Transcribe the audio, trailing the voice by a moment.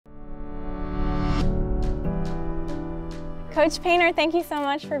Coach Painter, thank you so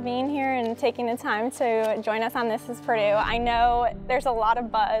much for being here and taking the time to join us on This is Purdue. I know there's a lot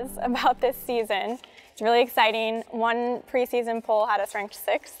of buzz about this season. It's really exciting. One preseason poll had us ranked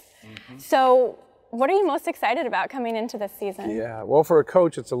 6th. So what are you most excited about coming into this season? Yeah, well, for a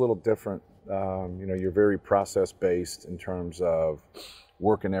coach, it's a little different. You know, you're very process-based in terms of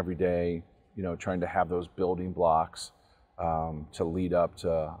working every day, you know, trying to have those building blocks to lead up to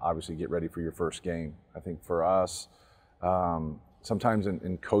obviously get ready for your first game. I think for us, sometimes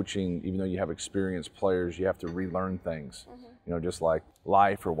in coaching, even though you have experienced players, you have to relearn things. You know, just like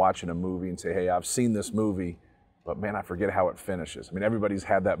life or watching a movie and say, hey, I've seen this movie, but man, I forget how it finishes. I mean, everybody's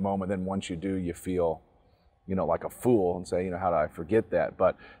had that moment. Then once you do, you feel, you know, like a fool and say, you know, how did I forget that?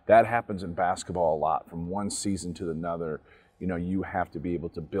 But that happens in basketball a lot. From one season to another, you know, you have to be able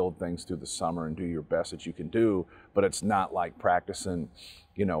to build things through the summer and do your best that you can do. But it's not like practicing,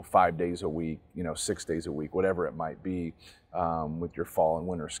 you know, 5 days a week, you know, 6 days a week, whatever it might be with your fall and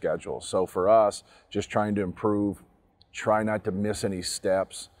winter schedule. So for us, just trying to improve, try not to miss any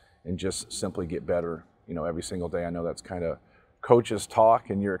steps, and just simply get better, you know, every single day. I know that's kind of coaches talk,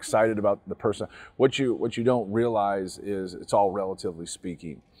 and you're excited about the person. What you don't realize is it's all relatively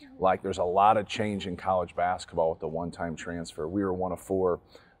speaking. Like, there's a lot of change in college basketball with the one-time transfer. We were one of 4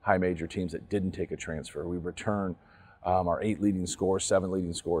 high major teams that didn't take a transfer. We returned our 8 leading scorers, 7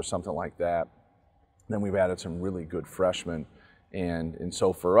 leading scorers, something like that. Then we've added some really good freshmen, and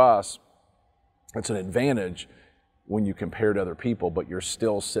so for us, it's an advantage when you compare to other people, but you're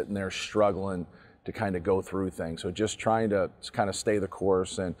still sitting there struggling to kind of go through things. So just trying to kind of stay the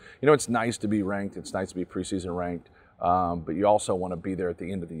course. And, you know, it's nice to be ranked. It's nice to be preseason ranked. But you also want to be there at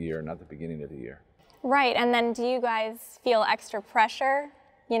the end of the year, not the beginning of the year. Right. And then do you guys feel extra pressure,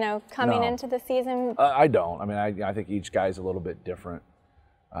 you know, coming into the season? I don't. I mean, I think each guy's a little bit different,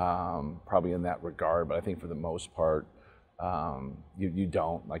 probably in that regard. But I think for the most part, you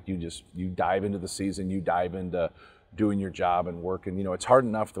don't. Like, you dive into the season, you dive into doing your job and working. You know, it's hard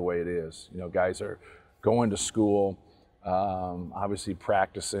enough the way it is. You know, guys are going to school, obviously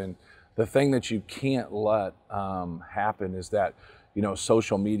practicing. The thing that you can't let happen is that, you know,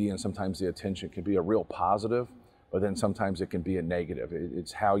 social media and sometimes the attention can be a real positive, but then sometimes it can be a negative.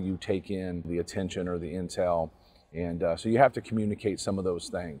 It's how you take in the attention or the intel. And so you have to communicate some of those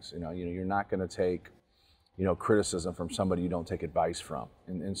things. You know, you're not going to take, you know, criticism from somebody you don't take advice from.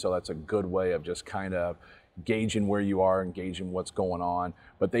 And so that's a good way of just kind of gauging where you are and gauging what's going on.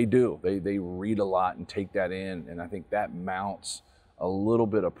 But they do. They read a lot and take that in, and I think that mounts a little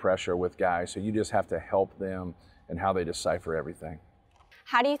bit of pressure with guys. So you just have to help them and how they decipher everything.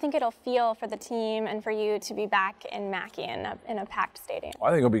 How do you think it'll feel for the team and for you to be back in Mackey in a packed stadium? Well,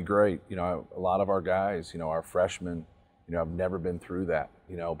 I think it'll be great. You know, a lot of our guys, you know, our freshmen, you know, have never been through that,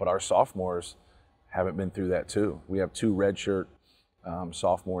 you know, but our sophomores haven't been through that too. We have 2 redshirt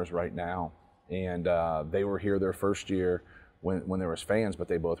sophomores right now. And they were here their first year when there was fans, but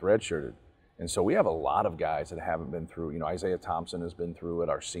they both redshirted. And so we have a lot of guys that haven't been through. You know, Isaiah Thompson has been through it.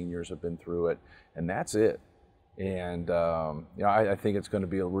 Our seniors have been through it, and that's it. And you know, I think it's going to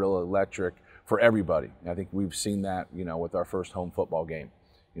be a real electric for everybody. I think we've seen that, you know, with our first home football game.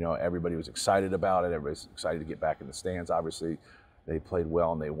 You know, everybody was excited about it. Everybody's excited to get back in the stands. Obviously, they played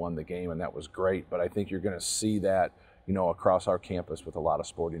well and they won the game, and that was great. But I think you're going to see that, you know, across our campus with a lot of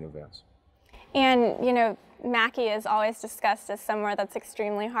sporting events. And, you know, Mackey is always discussed as somewhere that's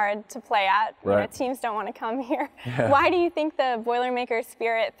extremely hard to play at. Right. You know, teams don't want to come here. Yeah. Why do you think the Boilermaker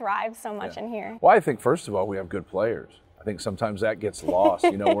spirit thrives so much in here? Well, I think, first of all, we have good players. I think sometimes that gets lost.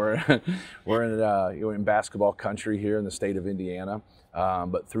 You know, we're in basketball country here in the state of Indiana.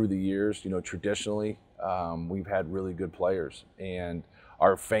 But through the years, you know, traditionally, we've had really good players. And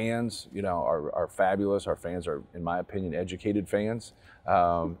our fans, you know, are fabulous. Our fans are, in my opinion, educated fans.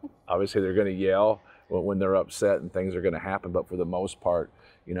 Obviously, they're going to yell when they're upset and things are going to happen. But for the most part,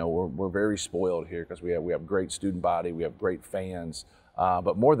 you know, we're very spoiled here because we have great student body, we have great fans.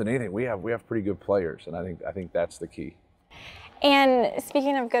 But more than anything, we have pretty good players, and I think that's the key. And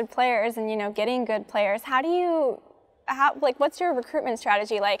speaking of good players, and you know, getting good players, what's your recruitment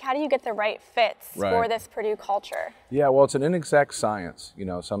strategy like? How do you get the right fits for this Purdue culture? Yeah, well, it's an inexact science. You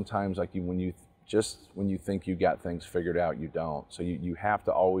know, sometimes like when you think you got things figured out, you don't. So you have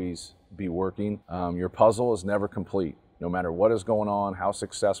to always be working. Your puzzle is never complete. No matter what is going on, how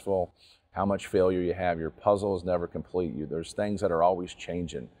successful, how much failure you have, your puzzle is never complete. There's things that are always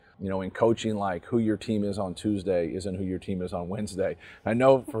changing. You know, in coaching, like who your team is on Tuesday isn't who your team is on Wednesday. I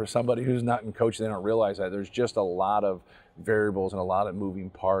know for somebody who's not in coaching, they don't realize that. There's just a lot of variables and a lot of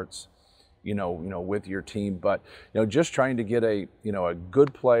moving parts, you know, with your team. But, you know, just trying to get a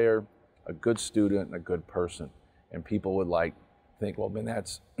good player, a good student, and a good person. and people would like think, well, man,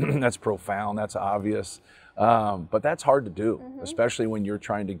 that's that's profound, that's obvious, but that's hard to do, especially when you're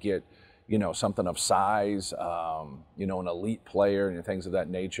trying to get, you know, something of size, you know, an elite player and things of that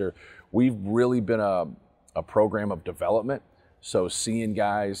nature. We've really been a program of development. So seeing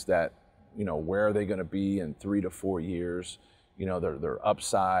guys that, you know, where are they going to be in 3 to 4 years? You know, their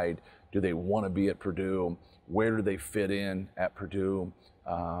upside. Do they want to be at Purdue? Where do they fit in at Purdue?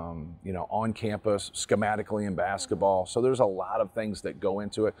 You know, on campus, schematically in basketball. So there's a lot of things that go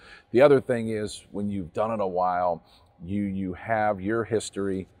into it. The other thing is when you've done it a while, you have your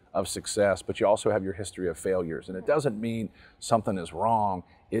history of success, but you also have your history of failures. And it doesn't mean something is wrong.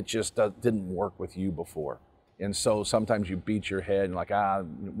 It just didn't work with you before. And so sometimes you beat your head and like,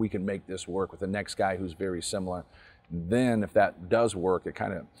 we can make this work with the next guy who's very similar. Then if that does work, it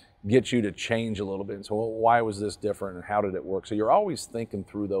kind of gets you to change a little bit. And so, well, why was this different and how did it work? So you're always thinking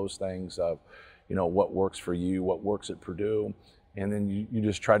through those things of, you know, what works for you, what works at Purdue. And then you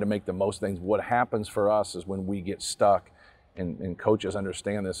just try to make the most things. What happens for us is when we get stuck, and coaches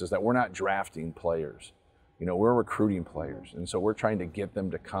understand this, is that we're not drafting players. You know, we're recruiting players. And so we're trying to get them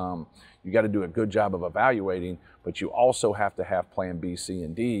to come. You got to do a good job of evaluating, but you also have to have plan B, C,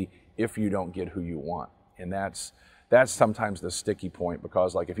 and D if you don't get who you want. And that's sometimes the sticky point,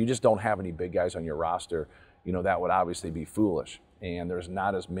 because like if you just don't have any big guys on your roster, you know, that would obviously be foolish. And there's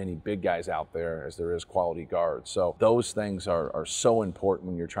not as many big guys out there as there is quality guards. So those things are so important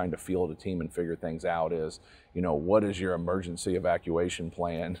when you're trying to field a team and figure things out is, you know, what is your emergency evacuation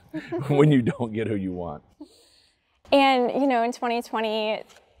plan when you don't get who you want? And, you know, in 2020,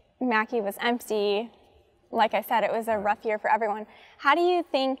 Mackey was empty. Like I said, it was a rough year for everyone. How do you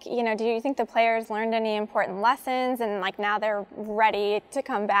think, you know, do you think the players learned any important lessons and like now they're ready to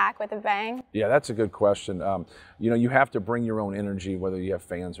come back with a bang? Yeah, that's a good question. You know, you have to bring your own energy whether you have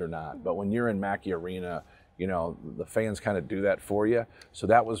fans or not. But when you're in Mackey Arena, you know, the fans kind of do that for you. So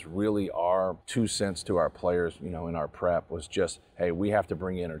that was really our 2 cents to our players, you know, in our prep was just, hey, we have to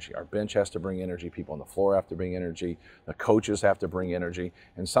bring energy. Our bench has to bring energy. People on the floor have to bring energy. The coaches have to bring energy.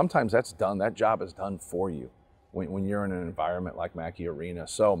 And sometimes that's done, that job is done for you when you're in an environment like Mackey Arena.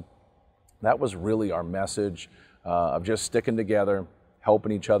 So that was really our message of just sticking together,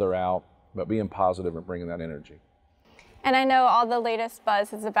 helping each other out, but being positive and bringing that energy. And I know all the latest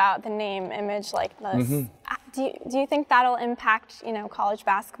buzz is about the name, image, likeness. Do you think that'll impact, you know, college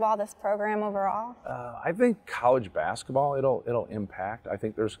basketball, this program overall? I think college basketball, it'll impact. I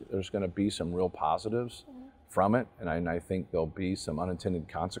think there's going to be some real positives from it, and I think there'll be some unintended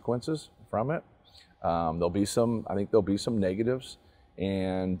consequences from it. I think there'll be some negatives,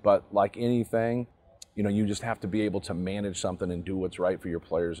 but like anything, you know, you just have to be able to manage something and do what's right for your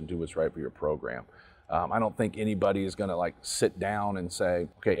players and do what's right for your program. I don't think anybody is going to like sit down and say,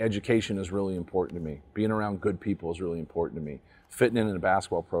 okay, education is really important to me. Being around good people is really important to me. Fitting in a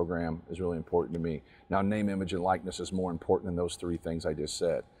basketball program is really important to me. Now, name, image, and likeness is more important than those 3 things I just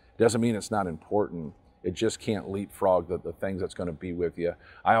said. It doesn't mean it's not important. It just can't leapfrog the things that's going to be with you.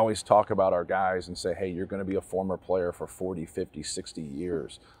 I always talk about our guys and say, hey, you're going to be a former player for 40, 50, 60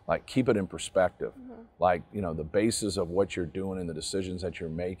 years. Like, keep it in perspective. Like, you know, the basis of what you're doing and the decisions that you're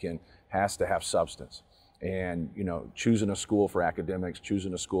making has to have substance. And, you know, choosing a school for academics,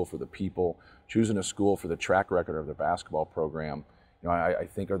 choosing a school for the people, choosing a school for the track record of the basketball program, you know, I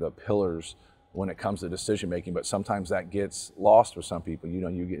think are the pillars when it comes to decision making. But sometimes that gets lost with some people. You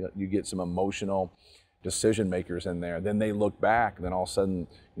know, you get some emotional decision makers in there, then they look back and then all of a sudden,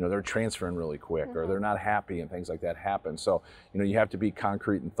 you know, they're transferring really quick or they're not happy and things like that happen. So, you know, you have to be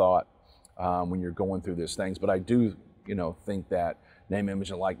concrete in thought when you're going through these things. But I do, you know, think that name, image,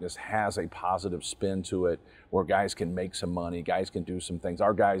 and likeness has a positive spin to it where guys can make some money, guys can do some things.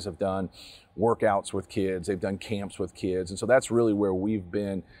 Our guys have done workouts with kids, they've done camps with kids, and so that's really where we've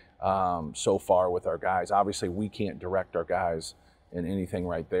been so far with our guys. Obviously, we can't direct our guys in anything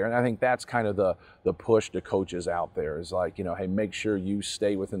right there. And I think that's kind of the push to coaches out there is like, you know, hey, make sure you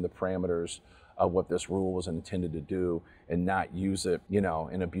stay within the parameters of what this rule was intended to do and not use it, you know,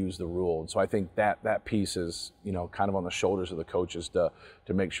 and abuse the rule. And so I think that piece is, you know, kind of on the shoulders of the coaches to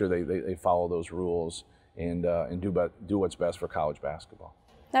make sure they follow those rules and do what's best for college basketball.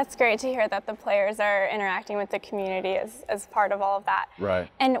 That's great to hear that the players are interacting with the community as part of all of that. Right.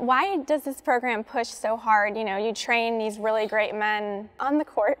 And why does this program push so hard? You know, you train these really great men on the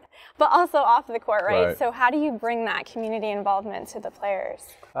court, but also off the court, right? So how do you bring that community involvement to the players?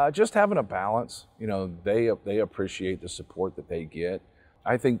 Just having a balance. You know, they appreciate the support that they get.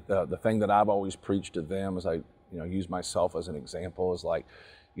 I think the thing that I've always preached to them is use myself as an example is like,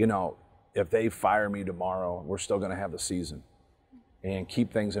 you know, if they fire me tomorrow, we're still going to have the season. and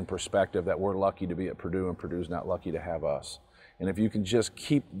keep things in perspective that we're lucky to be at Purdue and Purdue's not lucky to have us. And if you can just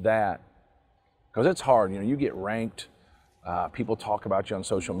keep that, because it's hard, you get ranked, people talk about you on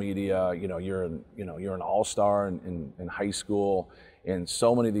social media, you're an all-star in high school, and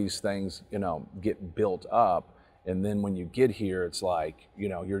so many of these things, get built up. And then when you get here, it's like,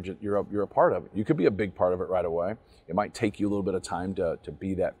 you're a part of it. You could be a big part of it right away. It might take you a little bit of time to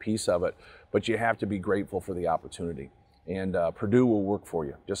be that piece of it, but you have to be grateful for the opportunity. And Purdue will work for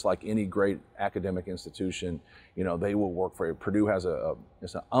you, just like any great academic institution. They will work for you. Purdue has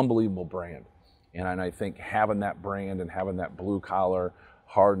it's an unbelievable brand, and I think having that brand and having that blue collar,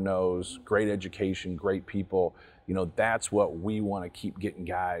 hard nosed, great education, great people, that's what we want to keep getting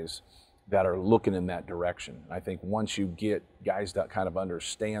guys that are looking in that direction. I think once you get guys that kind of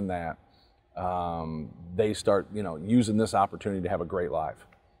understand that, they start, using this opportunity to have a great life.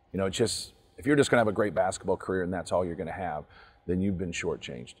 If you're just going to have a great basketball career and that's all you're going to have, then you've been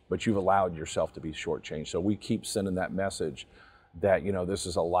shortchanged. But you've allowed yourself to be shortchanged. So we keep sending that message that, this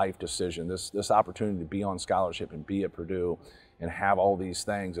is a life decision. This opportunity to be on scholarship and be at Purdue and have all these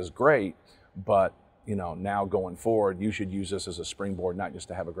things is great, but now going forward, you should use this as a springboard, not just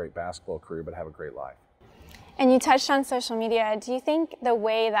to have a great basketball career, but have a great life. And you touched on social media. Do you think the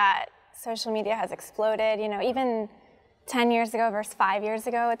way that social media has exploded, even 10 years ago versus 5 years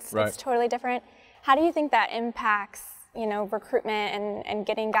ago, it's totally different. How do you think that impacts, recruitment and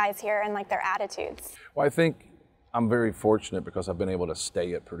getting guys here and their attitudes? Well, I think I'm very fortunate because I've been able to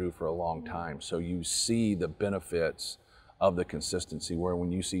stay at Purdue for a long time. So you see the benefits of the consistency, where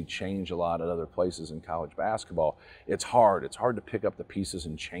when you see change a lot at other places in college basketball, it's hard. It's hard to pick up the pieces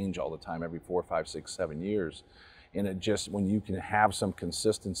and change all the time every 4, 5, 6, 7 years. And when you can have some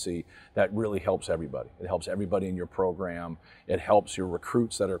consistency, that really helps everybody. It helps everybody in your program. It helps your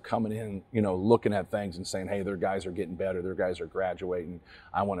recruits that are coming in, looking at things and saying, hey, their guys are getting better, their guys are graduating.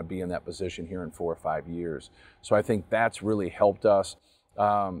 I want to be in that position here in 4 or 5 years. So I think that's really helped us.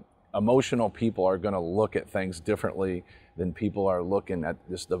 Emotional people are going to look at things differently than people are looking at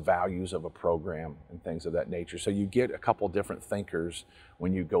just the values of a program and things of that nature. So you get a couple different thinkers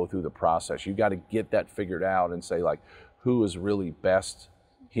when you go through the process. You got to get that figured out and say, who is really best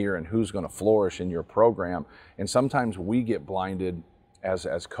here and who's going to flourish in your program. And sometimes we get blinded as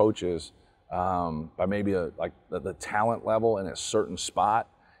coaches by maybe the talent level in a certain spot.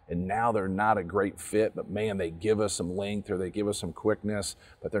 And now they're not a great fit, but man, they give us some length or they give us some quickness,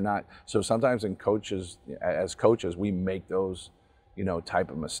 but they're not. So sometimes as coaches, we make those,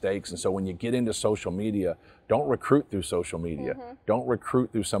 type of mistakes. And so when you get into social media, don't recruit through social media. Mm-hmm. Don't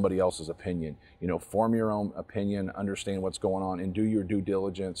recruit through somebody else's opinion. Form your own opinion, understand what's going on, and do your due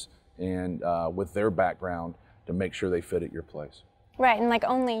diligence and with their background to make sure they fit at your place. Right, and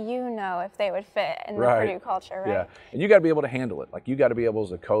only if they would fit in the Purdue culture, right? Yeah, and you got to be able to handle it. You got to be able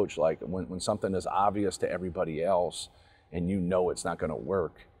as a coach, when something is obvious to everybody else and it's not going to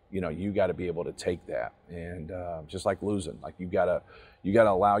work, you got to be able to take that. And just like losing, you got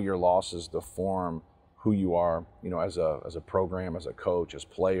to allow your losses to form who you are, as a program, as a coach, as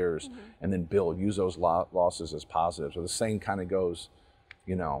players, mm-hmm. and then use those losses as positives. So the same kind of goes,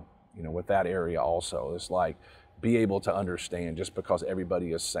 with that area also. It's be able to understand just because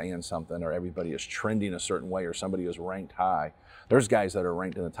everybody is saying something or everybody is trending a certain way or somebody is ranked high. There's guys that are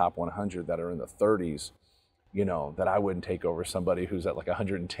ranked in the top 100 that are in the 30s, that I wouldn't take over somebody who's at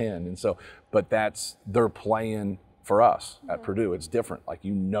 110. And so, but they're playing for us at mm-hmm. Purdue. It's different.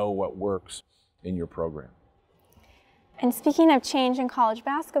 What works in your program. And speaking of change in college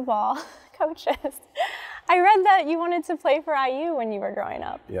basketball, coaches, I read that you wanted to play for IU when you were growing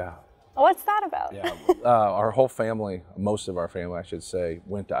up. Yeah. What's that about? Yeah, our whole family, most of our family, I should say,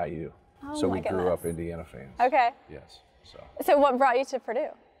 went to IU. Oh, so we grew up Indiana fans. Okay. Yes. So what brought you to Purdue?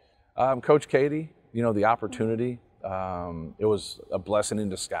 Coach Keady, the opportunity. It was a blessing in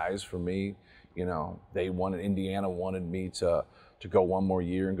disguise for me. Indiana wanted me to go one more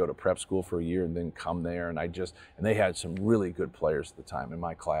year and go to prep school for a year and then come there. And they had some really good players at the time in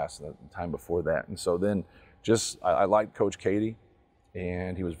my class, the time before that. And so then I liked Coach Keady.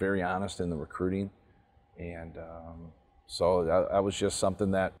 And he was very honest in the recruiting. And so that was just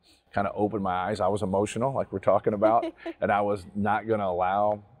something that kind of opened my eyes. I was emotional, like we're talking about, and I was not going to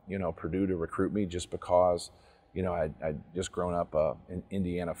allow, Purdue to recruit me just because, I'd just grown up an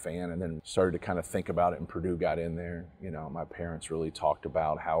Indiana fan and then started to kind of think about it, and Purdue got in there. My parents really talked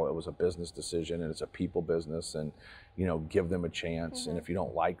about how it was a business decision and it's a people business, and, give them a chance. Mm-hmm. And if you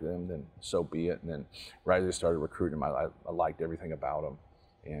don't like them, then so be it. And then right as they started recruiting them, I liked everything about them.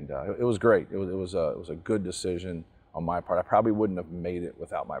 And it was great. It was a good decision on my part. I probably wouldn't have made it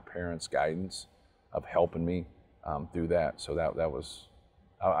without my parents' guidance of helping me through that. So that was,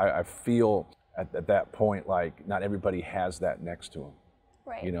 I feel at that point like not everybody has that next to them.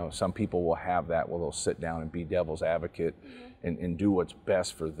 Right. You know, some people will have that where they'll sit down and be devil's advocate and do what's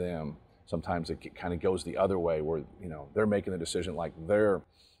best for them. Sometimes it kind of goes the other way where, you know, they're making the decision like they're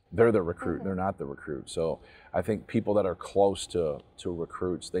the recruit, they're not the recruit. So I think people that are close to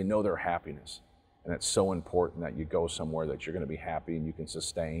recruits, they know their happiness. And it's so important that you go somewhere that you're going to be happy and you can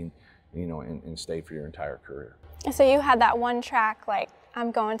sustain, you know, and stay for your entire career. So you had that one track, like,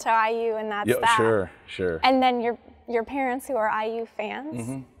 I'm going to IU and that's that. Sure. And then your parents who are IU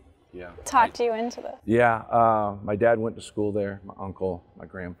fans talked you into this. Yeah, my dad went to school there, my uncle, my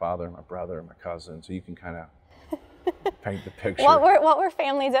grandfather, my brother, my cousin, so you can kind of paint the picture. What were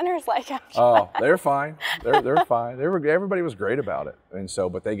family dinners like after that? They're fine. They're fine. Everybody was great about it. And so,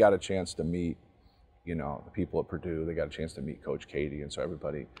 but they got a chance to meet, you know, the people at Purdue. They got a chance to meet Coach Keady, and so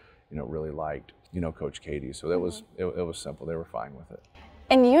everybody, you know, really liked, you know, Coach Keady. So that was it was simple. They were fine with it.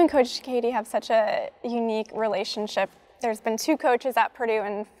 And you and Coach Keady have such a unique relationship. There's been 2 coaches at Purdue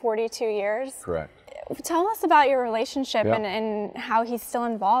in 42 years. Correct. Tell us about your relationship and how he's still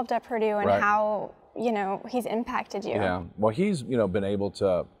involved at Purdue and how, you know, he's impacted you. Yeah, well, he's, you know, been able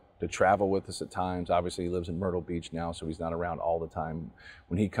to travel with us at times. Obviously, he lives in Myrtle Beach now, so he's not around all the time.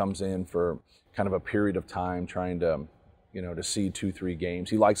 When he comes in for kind of a period of time trying to, you know, to see 2-3 games,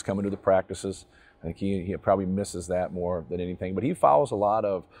 he likes coming to the practices. I think he probably misses that more than anything. But he follows a lot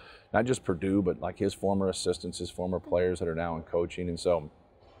of, not just Purdue, but like his former assistants, his former players that are now in coaching. And so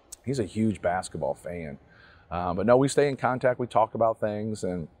he's a huge basketball fan. But no, we stay in contact. We talk about things.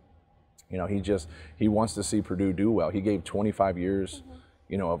 And, you know, he wants to see Purdue do well. He gave 25 years,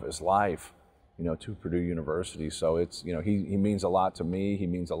 you know, of his life, you know, to Purdue University. So it's, you know, he means a lot to me. He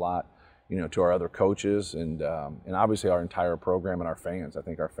means a lot, you know, to our other coaches and obviously our entire program and our fans. I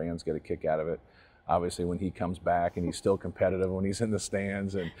think our fans get a kick out of it. Obviously, when he comes back and he's still competitive when he's in the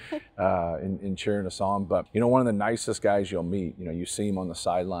stands and cheering us on. But, you know, one of the nicest guys you'll meet, you know, you see him on the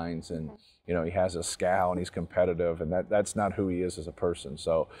sidelines and, you know, he has a scowl and he's competitive, and that's not who he is as a person.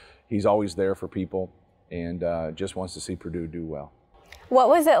 So he's always there for people and just wants to see Purdue do well. What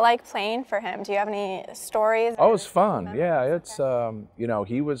was it like playing for him? Do you have any stories? Oh, it was fun. Yeah, it's, you know,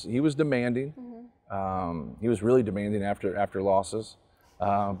 he was demanding. He was really demanding after losses.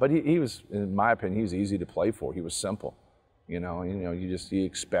 But he was, in my opinion, he was easy to play for. He was simple, you know. He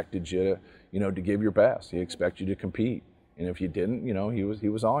expected you to, you know, to give your best. He expected you to compete, and if you didn't, you know, he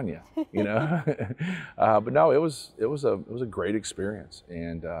was on you, you know. But no, it was a great experience,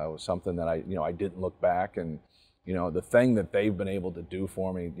 and it was something that I didn't look back. And you know, the thing that they've been able to do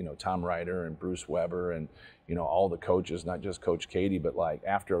for me, you know, Tom Ryder and Bruce Weber and, you know, all the coaches, not just Coach Keady, but like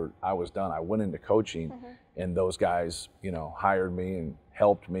after I was done, I went into coaching and those guys, you know, hired me and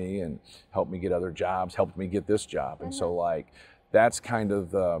helped me get other jobs, helped me get this job. And so like, that's kind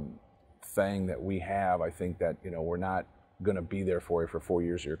of the thing that we have. I think that, you know, we're not going to be there for you for 4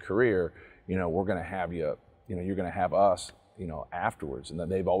 years of your career. You know, we're going to have you, you know, you're going to have us, you know, afterwards. And then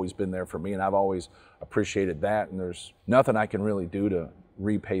they've always been there for me, and I've always appreciated that. And there's nothing I can really do to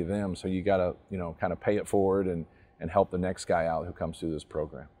repay them. So you got to, you know, kind of pay it forward and help the next guy out who comes through this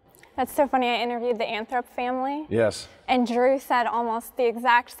program. That's so funny. I interviewed the Anthrop family. Yes. And Drew said almost the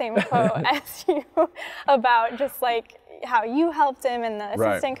exact same quote as you about just like how you helped him and the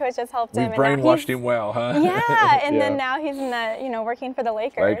assistant coaches helped him. We brainwashed him well, huh? Yeah, and then now he's in the, you know, working for the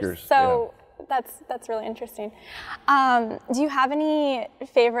Lakers. So that's really interesting. Do you have any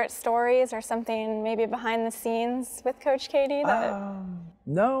favorite stories or something maybe behind the scenes with Coach Keady?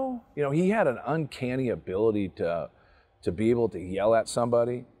 No, you know, he had an uncanny ability to be able to yell at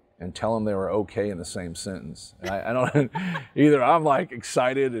somebody and tell them they were okay in the same sentence. And I don't, either I'm like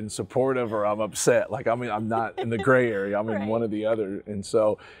excited and supportive or I'm upset. Like, I mean, I'm not in the gray area. I'm in one or the other. And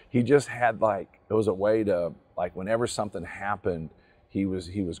so he just had like, it was a way to, like, whenever something happened, he was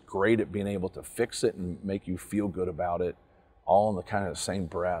great at being able to fix it and make you feel good about it, all in the kind of the same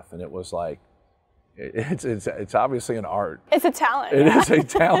breath. And it was like, it's obviously an art. It's a talent. It is a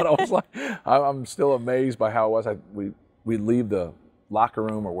talent. I was like, I'm still amazed by how it was. We leave the locker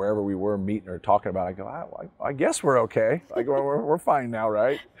room or wherever we were meeting or talking about, I go, I guess we're okay. Like we're fine now,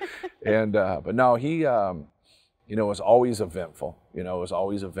 right? And but no, he you know, was always eventful. You know, it was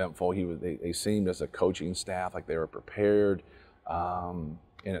always eventful. They seemed as a coaching staff like they were prepared, and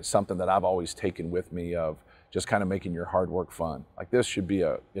it's something that I've always taken with me of just kind of making your hard work fun. Like this should be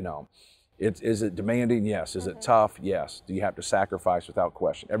a, you know, is it demanding? Yes. Is it tough? Yes. Do you have to sacrifice? Without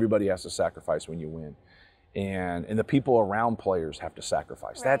question. Everybody has to sacrifice when you win. And the people around players have to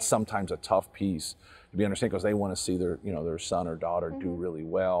sacrifice. Right. That's sometimes a tough piece to be understood because they want to see their, you know, their son or daughter do really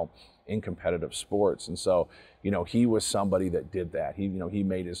well. in competitive sports. And so, he was somebody that did that. He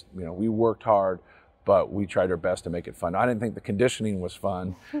made his, we worked hard, but we tried our best to make it fun. I didn't think the conditioning was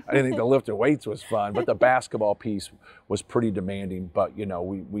fun. I didn't think the lifting weights was fun, but the basketball piece was pretty demanding. But,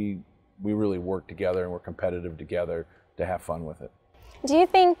 we really worked together and were competitive together to have fun with it. Do you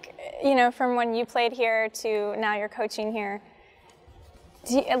think, from when you played here to now you're coaching here,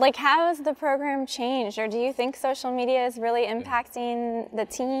 how has the program changed? Or do you think social media is really impacting the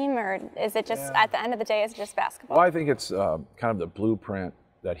team? Or is it just, at the end of the day, is it just basketball? Well, I think it's kind of the blueprint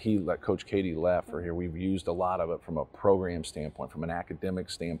that Coach Keady left for here. We've used a lot of it from a program standpoint, from an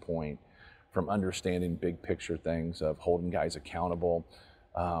academic standpoint, from understanding big picture things of holding guys accountable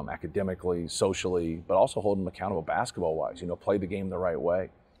academically, socially, but also holding them accountable basketball-wise. Play the game the right way.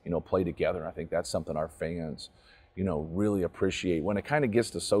 Play together. I think that's something our fans, really appreciate. When it kind of gets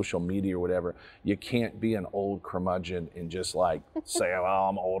to social media or whatever, you can't be an old curmudgeon and just say, well,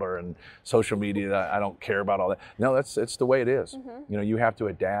 I'm older and social media, I don't care about all that. No, it's the way it is. Mm-hmm. You have to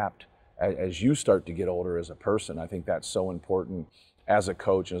adapt as you start to get older as a person. I think that's so important as a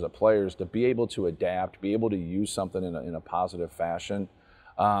coach and as a player, is to be able to adapt, be able to use something in a positive fashion,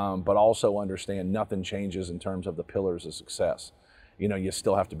 but also understand nothing changes in terms of the pillars of success. You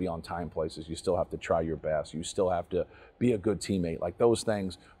still have to be on time places. You still have to try your best. You still have to be a good teammate. Those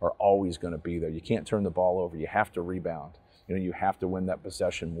things are always going to be there. You can't turn the ball over. You have to rebound. You have to win that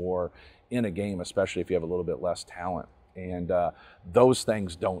possession war in a game, especially if you have a little bit less talent. And those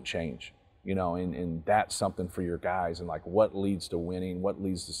things don't change. And that's something for your guys. And what leads to winning, what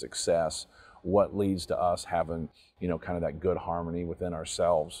leads to success, what leads to us having, kind of that good harmony within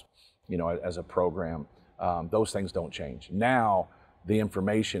ourselves, as a program. Those things don't change. Now, the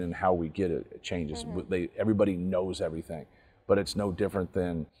information and how we get it changes. Mm-hmm. Everybody knows everything, but it's no different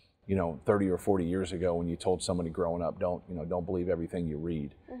than, 30 or 40 years ago when you told somebody growing up, don't believe everything you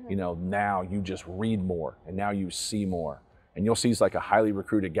read. Mm-hmm. Now you just read more, and now you see more. And you'll see a highly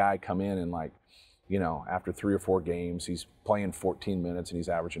recruited guy come in and after 3 or 4 games, he's playing 14 minutes and he's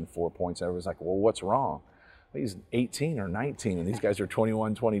averaging 4 points. Everyone's like, well, what's wrong? Well, he's 18 or 19 and these guys are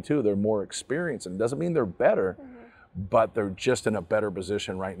 21, 22. They're more experienced, and it doesn't mean they're better, but they're just in a better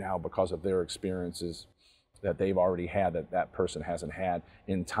position right now because of their experiences that they've already had that person hasn't had.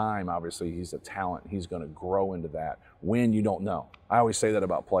 In time, obviously, he's a talent. He's going to grow into that. When, you don't know. I always say that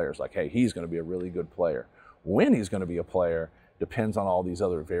about players, hey, he's going to be a really good player. When he's going to be a player depends on all these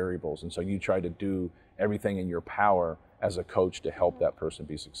other variables. And so you try to do everything in your power as a coach to help that person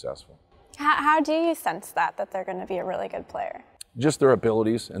be successful. How do you sense that they're going to be a really good player? Just their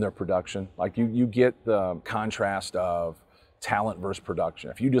abilities and their production. You get the contrast of talent versus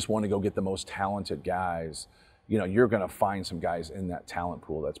production. If you just want to go get the most talented guys, you're going to find some guys in that talent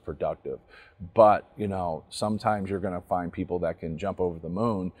pool that's productive. But, sometimes you're going to find people that can jump over the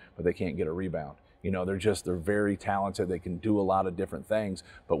moon, but they can't get a rebound. They're very talented. They can do a lot of different things.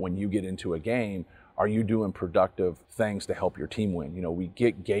 But when you get into a game, are you doing productive things to help your team win? We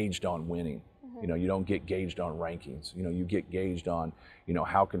get gauged on winning. You don't get gauged on rankings. You get gauged on,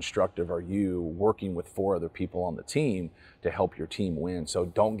 how constructive are you working with 4 other people on the team to help your team win. So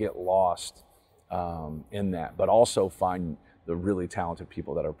don't get lost in that, but also find the really talented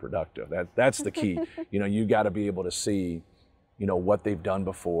people that are productive. That's the key. You got to be able to see, what they've done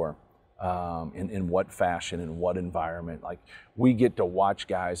before, in what fashion, in what environment. We get to watch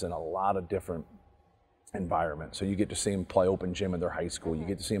guys in a lot of different environment. So you get to see them play open gym at their high school. You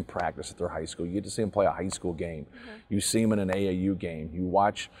get to see them practice at their high school. You get to see them play a high school game. You see them in an AAU game. You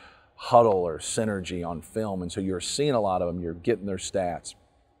watch huddle or synergy on film. And so you're seeing a lot of them. You're getting their stats.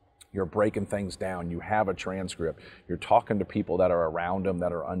 You're breaking things down. You have a transcript. You're talking to people that are around them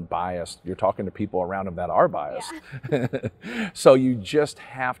that are unbiased. You're talking to people around them that are biased. Yeah. So you just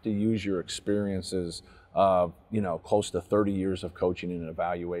have to use your experiences of, close to 30 years of coaching and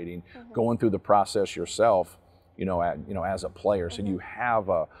evaluating, going through the process yourself, as a player. So you have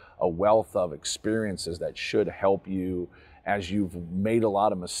a wealth of experiences that should help you as you've made a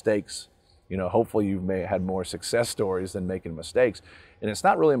lot of mistakes. Hopefully you've had more success stories than making mistakes. And it's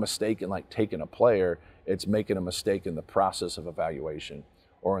not really a mistake in taking a player, it's making a mistake in the process of evaluation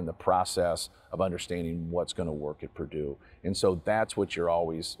or in the process of understanding what's going to work at Purdue. And so that's what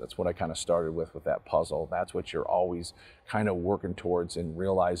I kind of started with that puzzle. That's what you're always kind of working towards, and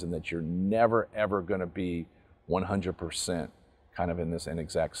realizing that you're never, ever going to be 100% kind of in this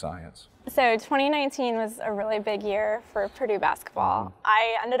inexact science. So 2019 was a really big year for Purdue basketball.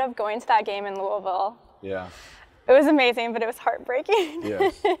 I ended up going to that game in Louisville. Yeah. It was amazing, but it was heartbreaking.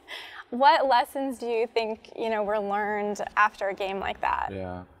 Yes. What lessons do you think, were learned after a game like that?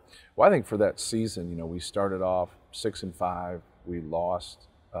 Yeah. Well, I think for that season, we started off 6-5. We lost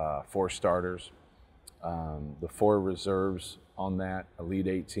 4 starters. The 4 reserves on that Elite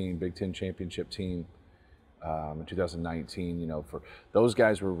 18 Big Ten championship team in 2019, you know, for those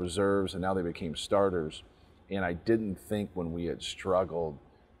guys were reserves and now they became starters. And I didn't think when we had struggled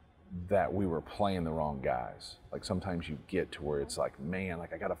that we were playing the wrong guys. Like sometimes you get to where it's like, man,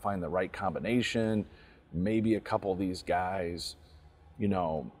 like I got to find the right combination. Maybe a couple of these guys, you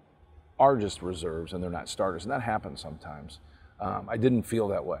know, are just reserves and they're not starters. And that happens sometimes. I didn't feel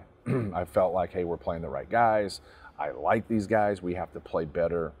that way. I felt like, hey, we're playing the right guys. I like these guys. We have to play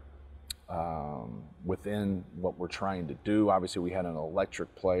better within what we're trying to do. Obviously, we had an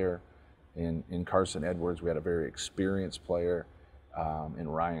electric player in Carson Edwards. We had a very experienced player in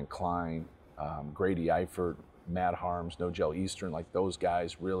Ryan Klein, Grady Eifert, Matt Harms, Nogel Eastern. Like those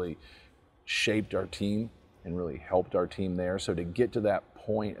guys really shaped our team and really helped our team there. So to get to that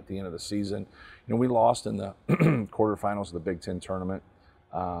point at the end of the season, you know, we lost in the quarterfinals of the Big Ten tournament.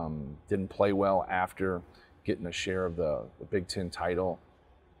 Didn't play well after getting a share of the Big Ten title,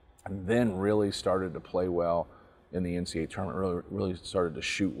 and then really started to play well in the NCAA tournament. Really started to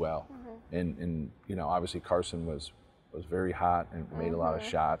shoot well, and you know, obviously Carson was very hot and made a lot of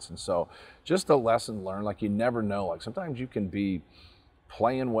shots, and so just a lesson learned. Like you never know. Like sometimes you can be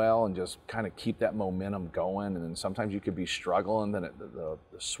playing well and just kind of keep that momentum going, and then sometimes you could be struggling. Then the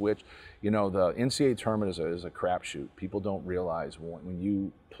switch, you know, the NCAA tournament is a crapshoot. People don't realize when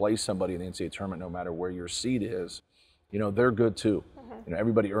you play somebody in the NCAA tournament, no matter where your seed is, you know, they're good too. You know,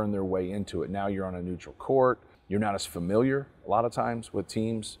 everybody earned their way into it. Now you're on a neutral court. You're not as familiar a lot of times with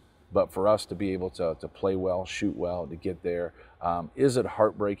teams, but for us to be able to play well, shoot well, to get there, is it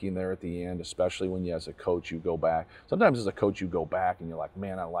heartbreaking there at the end, especially when you as a coach, you go back. Sometimes as a coach, you go back and you're like,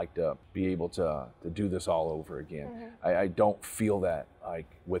 man, I'd like to be able to do this all over again. I don't feel that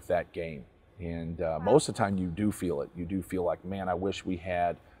like with that game. And most of the time you do feel it. You do feel like, man, I wish we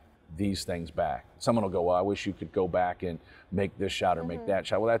had these things back. Someone will go, well, I wish you could go back and make this shot or make that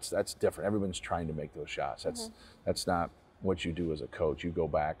shot. Well, that's different. Everyone's trying to make those shots. That's not what you do as a coach. You go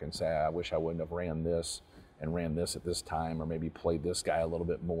back and say, I wish I wouldn't have ran this at this time, or maybe played this guy a little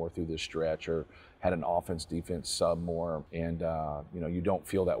bit more through this stretch, or had an offense defense sub more. And you know, you don't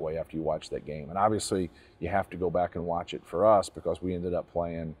feel that way after you watch that game. And obviously you have to go back and watch it for us because we ended up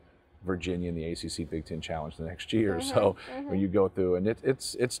playing Virginia in the ACC Big Ten Challenge the next year. So when you go through, and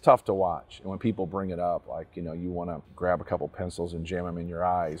it's tough to watch. And when people bring it up, like, you know, you want to grab a couple pencils and jam them in your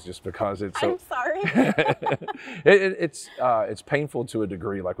eyes just because it's so. I'm sorry. It's painful to a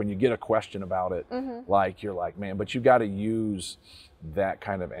degree. Like when you get a question about it, like you're like, man, but you got to use that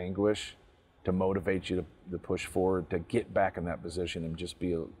kind of anguish to motivate you to push forward, to get back in that position and just be,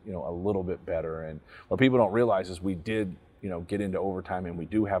 you know, a little bit better. And what people don't realize is we did, you know, get into overtime, and we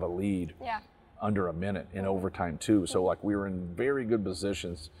do have a lead under a minute in overtime too. So like we were in very good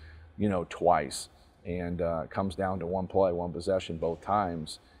positions, you know, twice, and it comes down to one play, one possession both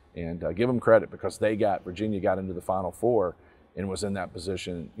times. And give them credit because Virginia got into the Final Four and was in that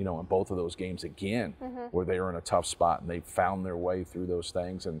position, you know, in both of those games again, where they were in a tough spot and they found their way through those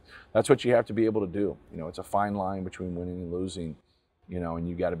things. And that's what you have to be able to do. You know, it's a fine line between winning and losing, you know, and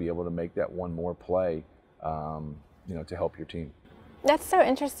you got to be able to make that one more play, you know, to help your team. That's so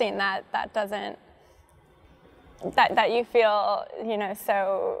interesting that you feel, you know,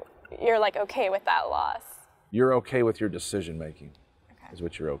 so you're like okay with that loss. You're okay with your decision making is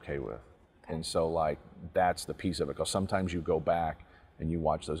what you're okay with. And so like that's the piece of it, because sometimes you go back and you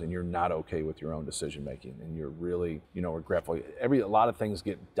watch those and you're not okay with your own decision making, and you're really, you know, regretful. A lot of things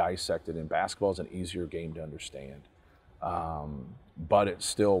get dissected, and basketball is an easier game to understand. But it's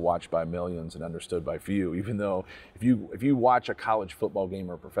still watched by millions and understood by few. Even though if you watch a college football game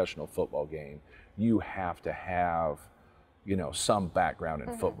or a professional football game, you have to have, you know, some background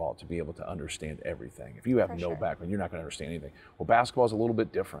in football to be able to understand everything. If you have no background, you're not going to understand anything. Well, basketball is a little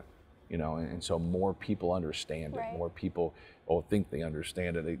bit different, you know, and so more people understand it. More people think they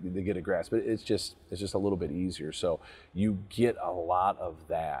understand it. They get a grasp. But it's just a little bit easier. So you get a lot of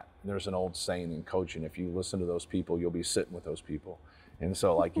that. There's an old saying in coaching: if you listen to those people, you'll be sitting with those people. And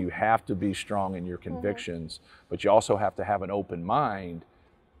so like you have to be strong in your convictions, but you also have to have an open mind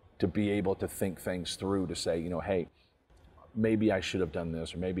to be able to think things through, to say, you know, hey, maybe I should have done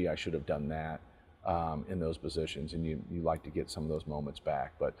this, or maybe I should have done that in those positions. And you like to get some of those moments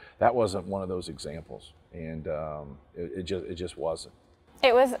back. But that wasn't one of those examples. And it just wasn't.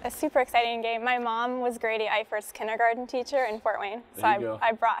 It was a super exciting game. My mom was Grady Eifert's kindergarten teacher in Fort Wayne, so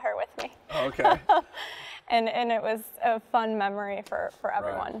I brought her with me. Oh, okay. and it was a fun memory for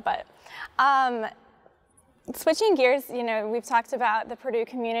everyone. Right. But switching gears, you know, we've talked about the Purdue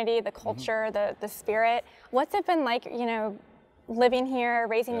community, the culture, the spirit. What's it been like, you know, living here,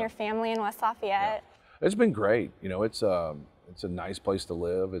 raising your family in West Lafayette? Yeah. It's been great. You know, it's a nice place to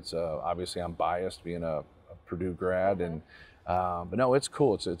live. It's obviously I'm biased being a Purdue grad, and but no, it's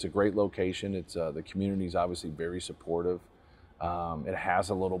cool. It's a great location. It's the community's obviously very supportive. It has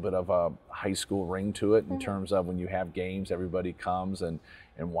a little bit of a high school ring to it in terms of when you have games, everybody comes and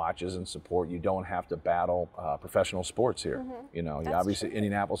watches and support. You don't have to battle professional sports here. You know, obviously true.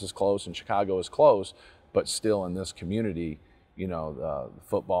 Indianapolis is close and Chicago is close, but still in this community, you know,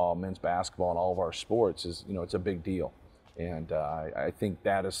 football, men's basketball, and all of our sports is, you know, it's a big deal. And I think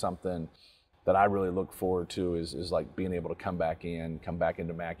that is something that I really look forward to is like being able to come back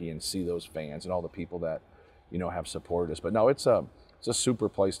into Mackey and see those fans and all the people that, you know, have supported us. But no, it's a super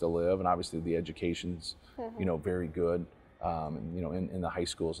place to live, and obviously the education's, you know, very good, you know, in the high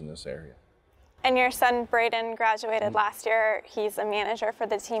schools in this area. And your son Braden graduated last year. He's a manager for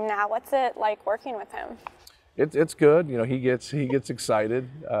the team now. What's it like working with him? It's good. You know, he gets excited.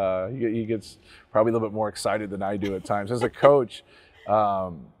 He gets probably a little bit more excited than I do at times. As a coach,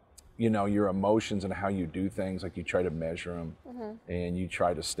 you know, your emotions and how you do things, like you try to measure them and you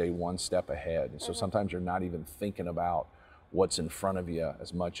try to stay one step ahead. And so sometimes you're not even thinking about what's in front of you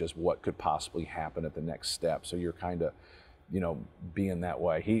as much as what could possibly happen at the next step. So you're kind of, you know, being that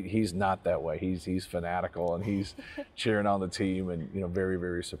way. He's not that way. He's fanatical and he's cheering on the team and, you know, very,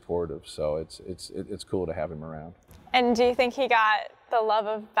 very supportive. So it's cool to have him around. And do you think he got the love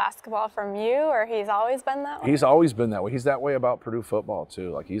of basketball from you, or he's always been that way? He's always been that way. He's that way about Purdue football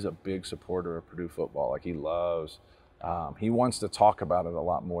too. Like, he's a big supporter of Purdue football. Like, he loves, he wants to talk about it a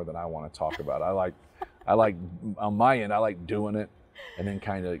lot more than I want to talk about it. I like on my end, I like doing it. And then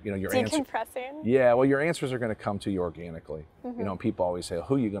kind of, you know, your answer. Decompressing. Yeah, well, your answers are going to come to you organically. You know, people always say,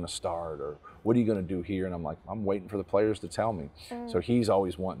 who are you going to start, or what are you going to do here? And I'm like, I'm waiting for the players to tell me. So he's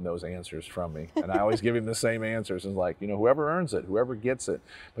always wanting those answers from me. And I always give him the same answers. And like, you know, whoever earns it, whoever gets it.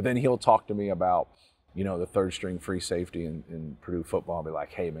 But then he'll talk to me about, you know, the third string free safety in Purdue football. I'll be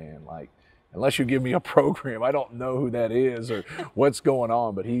like, hey, man, like, unless you give me a program, I don't know who that is or what's going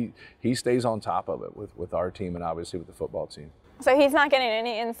on. But he stays on top of it with our team and obviously with the football team. So he's not getting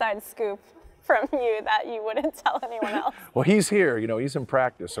any inside scoop from you that you wouldn't tell anyone else? Well, he's here, you know, he's in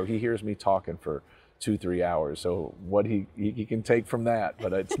practice, so he hears me talking for 2-3 hours. So what he can take from that,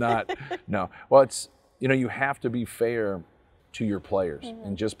 but it's not, no. Well, it's, you know, you have to be fair to your players.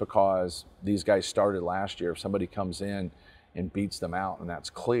 And just because these guys started last year, if somebody comes in and beats them out and that's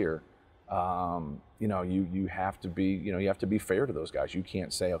clear, you know, you have to be, you know, you have to be fair to those guys. You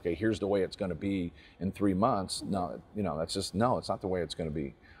can't say, okay, here's the way it's going to be in 3 months. No, you know, that's just, no, it's not the way it's going to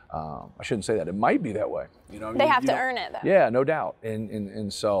be. I shouldn't say that. It might be that way. You know, they have to earn it, though. Yeah, no doubt.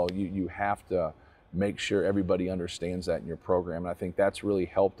 And so you have to make sure everybody understands that in your program. And I think that's really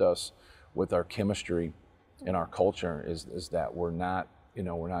helped us with our chemistry and our culture is that we're not, you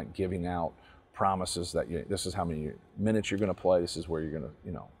know, we're not giving out promises that this is how many minutes you're going to play. This is where you're going to,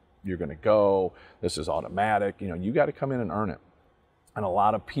 you know, you're going to go. This is automatic. You know, you got to come in and earn it. And a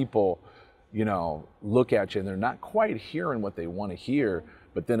lot of people, you know, look at you and they're not quite hearing what they want to hear.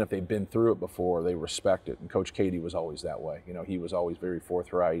 But then if they've been through it before, they respect it. And Coach Keady was always that way. You know, he was always very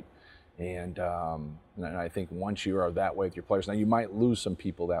forthright. And I think once you are that way with your players, now you might lose some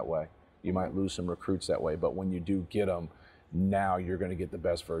people that way. You might lose some recruits that way. But when you do get them, now you're going to get the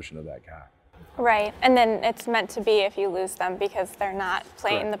best version of that guy. Right, and then it's meant to be if you lose them because they're not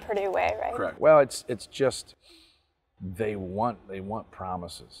playing the Purdue way, right? Correct. Well, it's just they want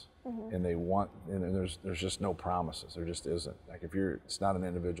promises, and there's just no promises. There just isn't. Like it's not an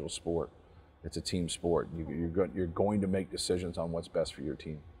individual sport, it's a team sport. You're going to make decisions on what's best for your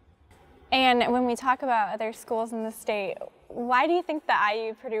team. And when we talk about other schools in the state, why do you think the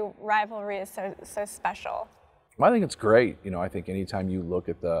IU-Purdue rivalry is so special? Well, I think it's great. You know, I think anytime you look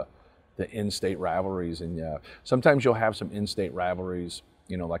at the in-state rivalries, and sometimes you'll have some in-state rivalries,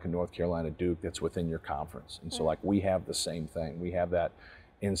 you know, like a North Carolina Duke that's within your conference. And so like we have the same thing. We have that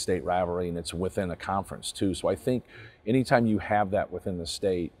in-state rivalry and it's within a conference too. So I think anytime you have that within the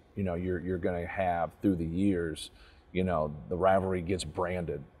state, you know, you're going to have through the years, you know, the rivalry gets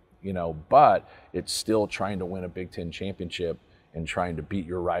branded, you know, but it's still trying to win a Big Ten championship and trying to beat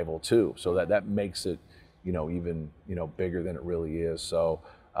your rival too. So that makes it, you know, even, you know, bigger than it really is. So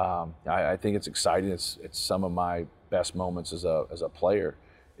I think it's exciting. It's some of my best moments as a player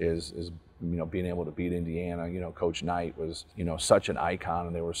is you know, being able to beat Indiana. You know, Coach Knight was, you know, such an icon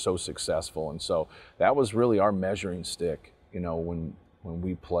and they were so successful. And so that was really our measuring stick, you know,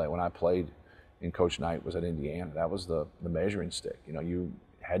 when I played and Coach Knight was at Indiana. That was the measuring stick. You know, you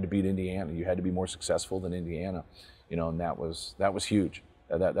had to beat Indiana. You had to be more successful than Indiana, you know, and that was huge.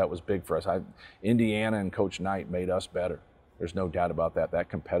 That was big for us. Indiana and Coach Knight made us better. There's no doubt about that. That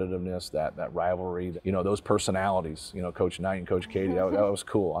competitiveness, that rivalry, you know, those personalities, you know, Coach Knight and Coach Keady, that was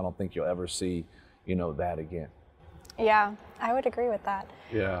cool. I don't think you'll ever see, you know, that again. Yeah, I would agree with that.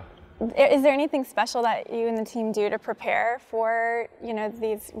 Yeah. Is there anything special that you and the team do to prepare for, you know,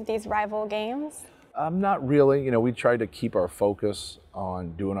 these rival games? Not really. You know, we try to keep our focus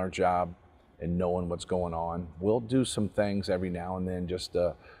on doing our job and knowing what's going on. We'll do some things every now and then just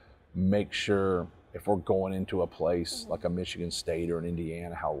to make sure if we're going into a place like a Michigan State or an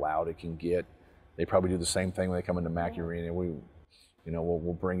Indiana, how loud it can get. They probably do the same thing when they come into Mackey Arena. We, you know,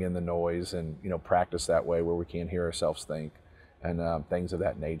 we'll bring in the noise and, you know, practice that way where we can't hear ourselves think and things of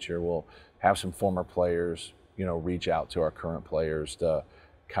that nature. We'll have some former players, you know, reach out to our current players to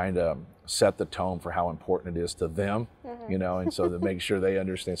kind of set the tone for how important it is to them, you know, and so to make sure they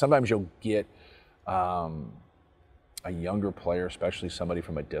understand. Sometimes you'll get a younger player, especially somebody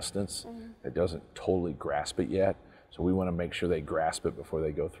from a distance, that doesn't totally grasp it yet. So we want to make sure they grasp it before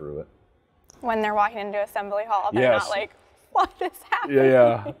they go through it. When they're walking into Assembly Hall, they're not like, what is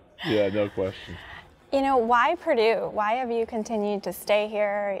happening? Yeah, no question. You know, why Purdue? Why have you continued to stay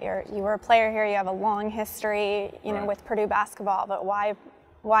here? You were a player here, you have a long history, you know, with Purdue basketball, but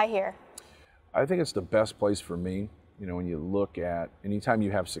why here? I think it's the best place for me. You know, when you look at, anytime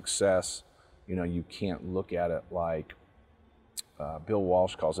you have success, you know, you can't look at it like Bill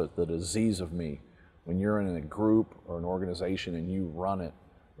Walsh calls it the disease of me. When you're in a group or an organization and you run it,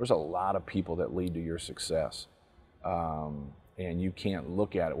 there's a lot of people that lead to your success. And you can't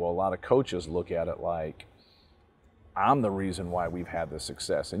look at it. Well, a lot of coaches look at it like, I'm the reason why we've had this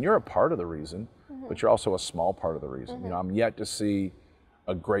success. And you're a part of the reason, but you're also a small part of the reason. You know, I'm yet to see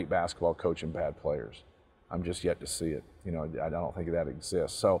a great basketball coach and bad players. I'm just yet to see it. You know, I don't think that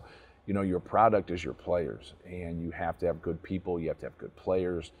exists. So, you know, your product is your players, and you have to have good people, you have to have good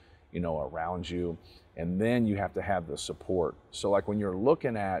players, you know, around you, and then you have to have the support. So like when you're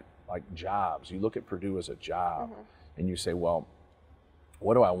looking at like jobs, you look at Purdue as a job, and you say, well,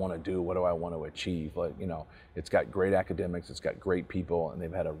 what do I want to do? What do I want to achieve? Like, you know, it's got great academics, it's got great people, and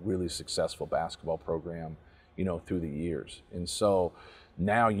they've had a really successful basketball program, you know, through the years. And so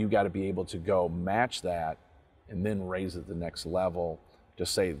now you got to be able to go match that and then raise it to the next level to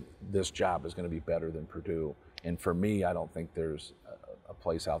say this job is going to be better than Purdue. And for me, I don't think there's a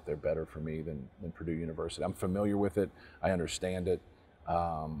place out there better for me than Purdue University. I'm familiar with it. I understand it.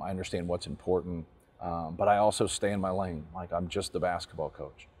 I understand what's important. But I also stay in my lane. Like, I'm just the basketball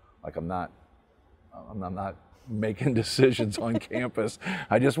coach. Like, I'm not making decisions on campus.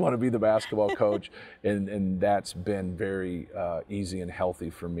 I just want to be the basketball coach. And that's been very easy and healthy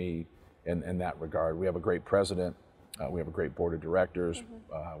for me in that regard. We have a great president. We have a great board of directors.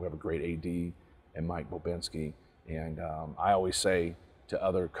 We have a great AD and Mike Bobinski. And I always say to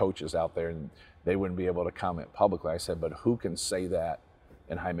other coaches out there, and they wouldn't be able to comment publicly, I said, but who can say that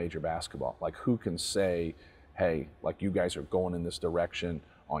in high major basketball? Like, who can say, hey, like, you guys are going in this direction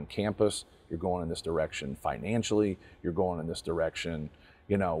on campus, you're going in this direction financially, you're going in this direction,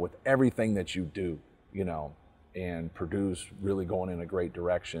 you know, with everything that you do, you know, and Purdue's really going in a great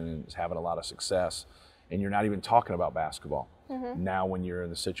direction and is having a lot of success. And you're not even talking about basketball. Now when you're in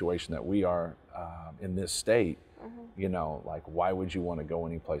the situation that we are in this state, you know, like, why would you want to go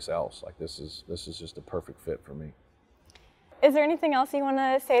anyplace else? Like, this is just a perfect fit for me. Is there anything else you want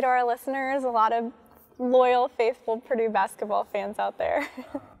to say to our listeners? A lot of loyal, faithful Purdue basketball fans out there.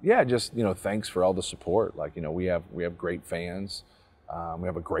 Yeah, just, you know, thanks for all the support. Like, you know, we have great fans. We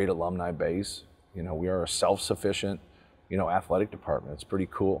have a great alumni base. You know, we are a self-sufficient, you know, athletic department. It's pretty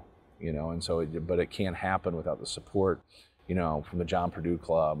cool. You know, and so, but it can't happen without the support, you know, from the John Purdue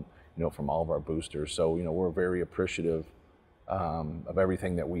Club, you know, from all of our boosters. So, you know, we're very appreciative of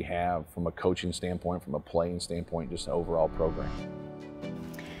everything that we have from a coaching standpoint, from a playing standpoint, just an overall program.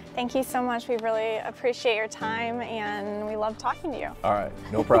 Thank you so much. We really appreciate your time, and we love talking to you. All right,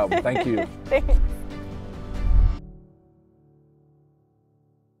 no problem. Thank you. Thanks.